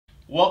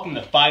Welcome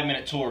to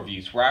 5-Minute Tool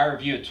Reviews, where I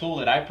review a tool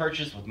that I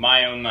purchased with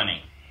my own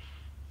money.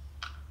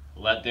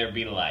 Let there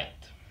be light.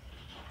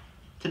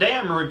 Today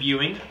I'm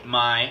reviewing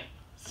my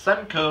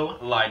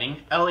Sunco lighting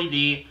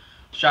LED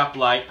shop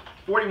light,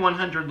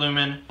 4100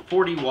 lumen,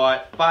 40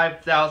 watt,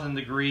 5000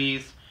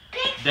 degrees,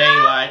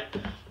 daylight.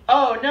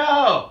 Oh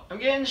no! I'm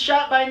getting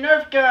shot by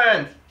Nerf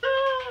guns!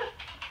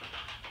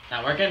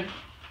 Not working?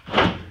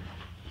 I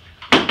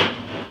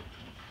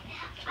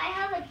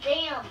have a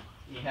dam.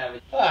 You have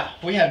it.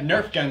 We have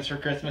Nerf guns for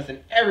Christmas,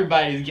 and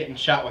everybody's getting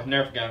shot with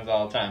Nerf guns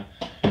all the time.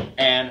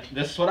 And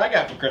this is what I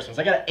got for Christmas.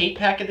 I got an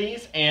 8-pack of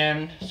these,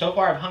 and so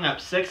far I've hung up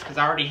 6 because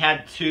I already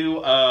had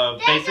 2 of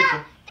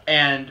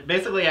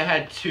basically I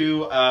had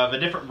 2 of a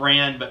different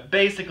brand, but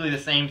basically the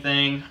same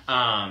thing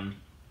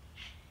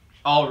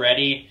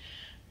already.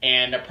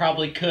 And I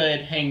probably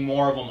could hang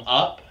more of them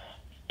up,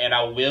 and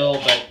I will,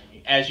 but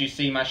as you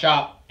see, my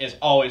shop is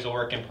always a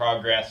work in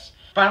progress.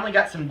 Finally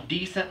got some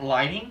decent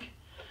lighting,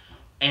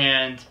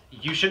 and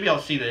you should be able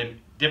to see the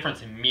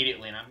difference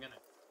immediately. And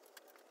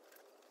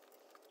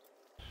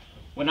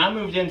when I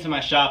moved into my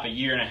shop a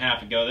year and a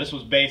half ago, this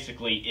was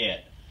basically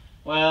it.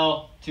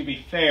 Well, to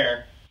be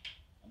fair,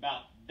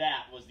 about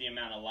that was the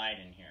amount of light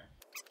in here.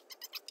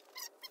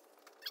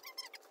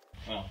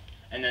 Well,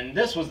 and then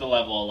this was the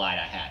level of light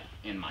I had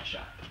in my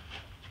shop.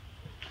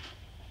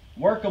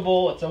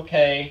 Workable, it's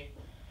okay.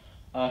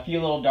 A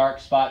few little dark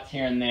spots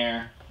here and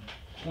there.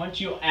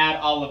 Once you add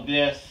all of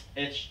this,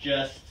 it's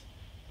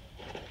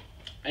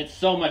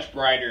so much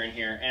brighter in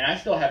here. And I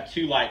still have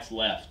 2 lights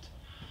left.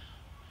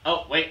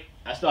 Oh, wait,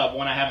 I still have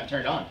one I haven't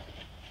turned on.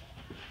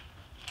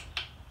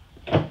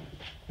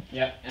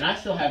 Yep, and I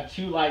still have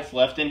 2 lights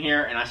left in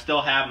here, and I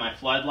still have my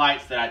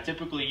floodlights that I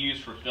typically use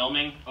for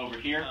filming over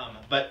here.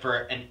 But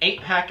for an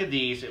 8-pack of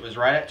these, it was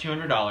right at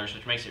 $200,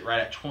 which makes it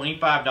right at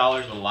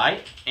 $25 a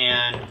light.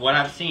 And what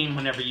I've seen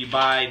whenever you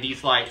buy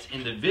these lights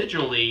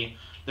individually,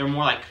 they're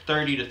more like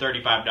 $30 to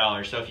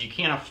 $35. So if you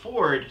can't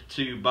afford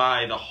to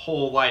buy the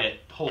whole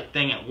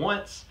thing at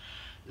once,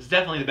 it's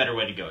definitely the better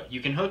way to go.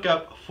 You can hook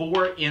up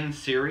 4 in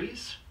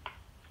series,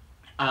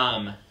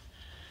 and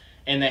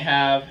they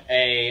have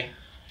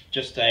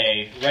just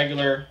a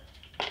regular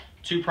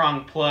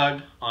 2-prong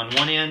plug on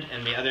one end,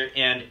 and the other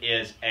end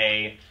is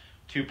a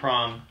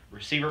 2-prong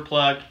receiver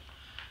plug.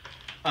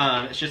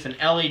 It's just an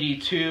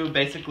LED tube,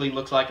 basically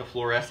looks like a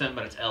fluorescent,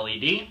 but it's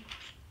LED.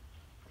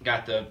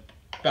 Got about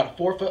a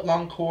 4-foot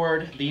long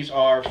cord. These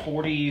are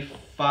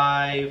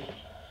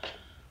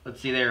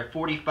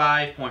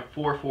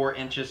 45.44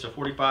 inches, so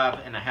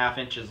 45.5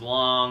 inches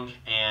long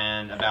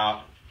and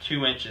about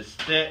 2 inches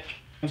thick.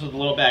 Comes with a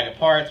little bag of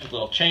parts with a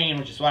little chain,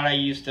 which is what I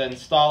used to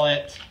install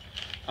it.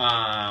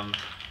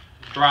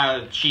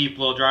 Cheap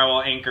little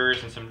drywall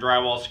anchors and some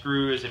drywall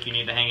screws if you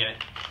need to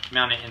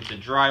mount it into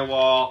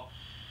drywall,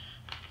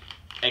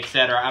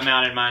 etc. I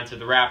mounted mine to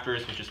the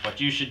rafters, which is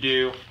what you should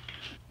do.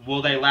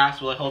 Will they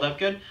last? Will they hold up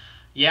good?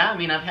 Yeah, I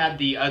mean, I've had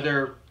the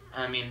other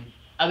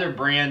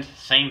brand,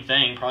 same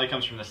thing, probably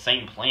comes from the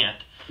same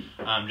plant,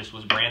 just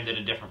was branded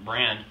a different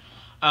brand.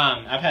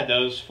 I've had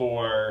those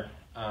for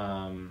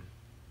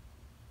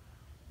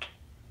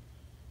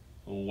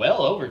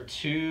well over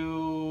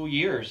 2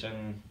 years,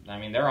 and I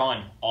mean, they're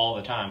on all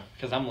the time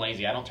because I'm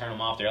lazy. I don't turn them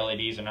off. Their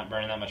LEDs are not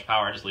burning that much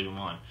power. I just leave them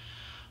on.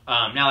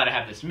 Now that I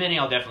have this mini,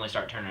 I'll definitely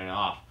start turning it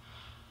off.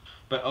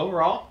 But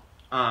overall,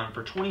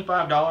 for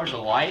 $25 a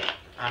light,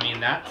 I mean,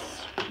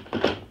 that's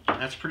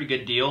a pretty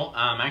good deal.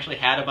 I actually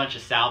had a bunch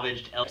of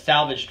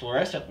salvaged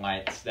fluorescent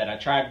lights that I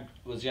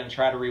was going to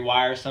try to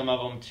rewire some of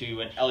them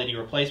to an LED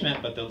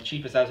replacement, but the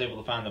cheapest I was able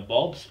to find the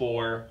bulbs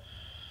for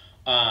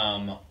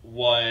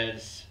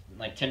was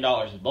like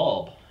 $10 a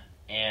bulb.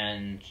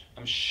 And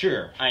I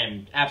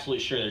am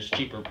absolutely sure there's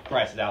cheaper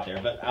prices out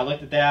there. But I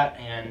looked at that,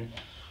 and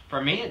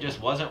for me, it just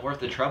wasn't worth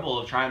the trouble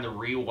of trying to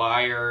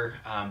rewire,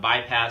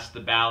 bypass the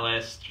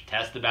ballast,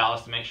 test the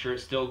ballast to make sure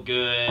it's still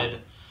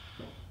good,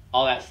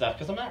 all that stuff,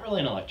 because I'm not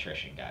really an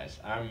electrician, guys.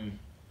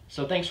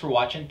 So thanks for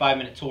watching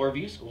 5-Minute Tool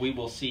Reviews. We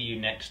will see you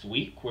next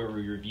week where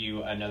we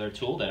review another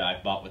tool that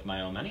I bought with my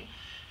own money.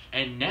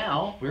 And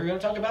now we're going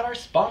to talk about our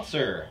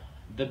sponsor,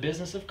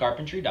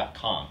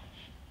 thebusinessofcarpentry.com.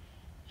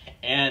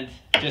 And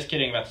just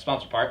kidding about the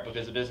sponsor part,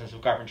 because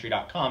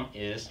thebusinessofcarpentry.com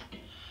is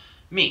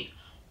me.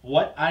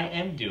 What I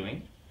am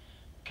doing,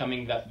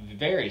 coming up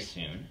very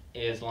soon,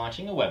 is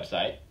launching a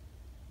website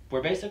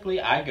where basically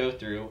I go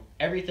through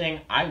everything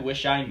I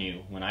wish I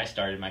knew when I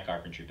started my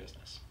carpentry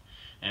business.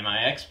 Am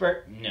I an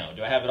expert? No.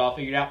 Do I have it all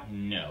figured out?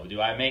 No.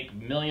 Do I make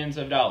millions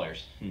of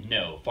dollars?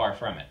 No, far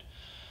from it.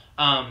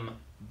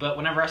 But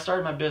whenever I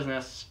started my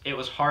business, it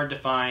was hard to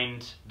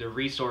find the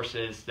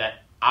resources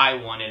that I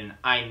wanted and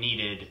I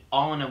needed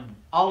all in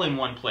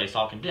one place,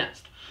 all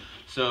condensed.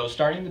 So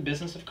starting the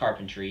business of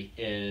carpentry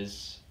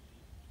is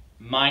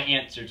my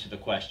answer to the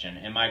question,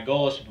 and my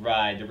goal is to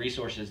provide the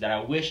resources that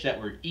I wish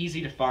that were easy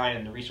to find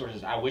and the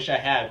resources I wish I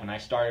had when I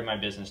started my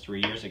business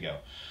 3 years ago.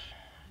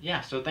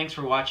 Yeah, so thanks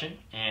for watching,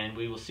 and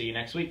we will see you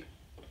next week.